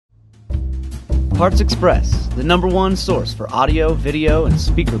Parts Express, the #1 source for audio, video, and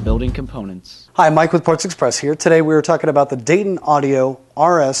speaker building components. Hi, Mike with Parts Express here. Today we are talking about the Dayton Audio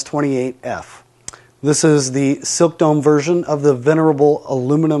RS28F. This is the silk dome version of the venerable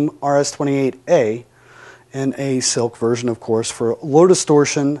aluminum RS28A, and a silk version, of course, for low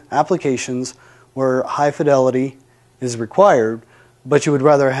distortion applications where high fidelity is required, but you would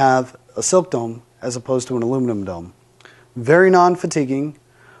rather have a silk dome as opposed to an aluminum dome. Very non-fatiguing,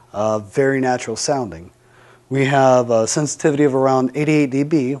 very natural sounding. We have a sensitivity of around 88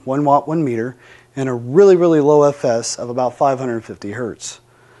 dB, 1 watt, 1 meter, and a really, really low FS of about 550 hertz.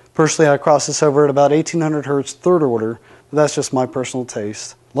 Personally, I cross this over at about 1800 hertz third order, but that's just my personal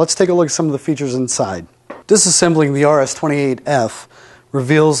taste. Let's take a look at some of the features inside. Disassembling the RS28F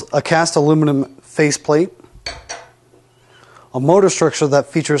reveals a cast aluminum faceplate, a motor structure that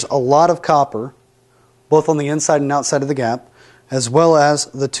features a lot of copper, both on the inside and outside of the gap, as well as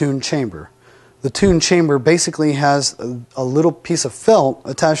the tune chamber. The tune chamber basically has a little piece of felt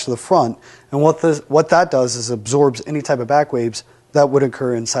attached to the front, and what that does is absorbs any type of back waves that would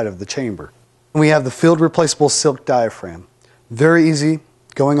occur inside of the chamber. We have the field replaceable silk diaphragm. Very easy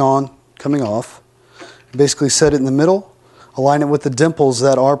going on, coming off. Basically set it in the middle, align it with the dimples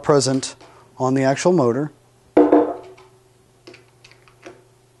that are present on the actual motor.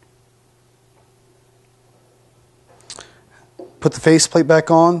 Put the faceplate back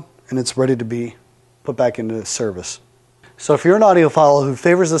on, and it's ready to be put back into service. So if you're an audiophile who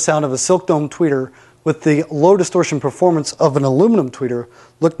favors the sound of a silk dome tweeter with the low distortion performance of an aluminum tweeter,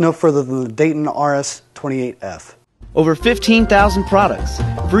 look no further than the Dayton RS28F. Over 15,000 products,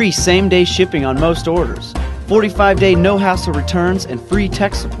 free same-day shipping on most orders, 45-day no-hassle returns, and free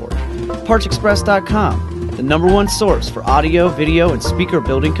tech support. PartsExpress.com, the #1 source for audio, video, and speaker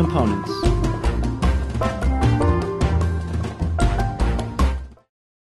building components.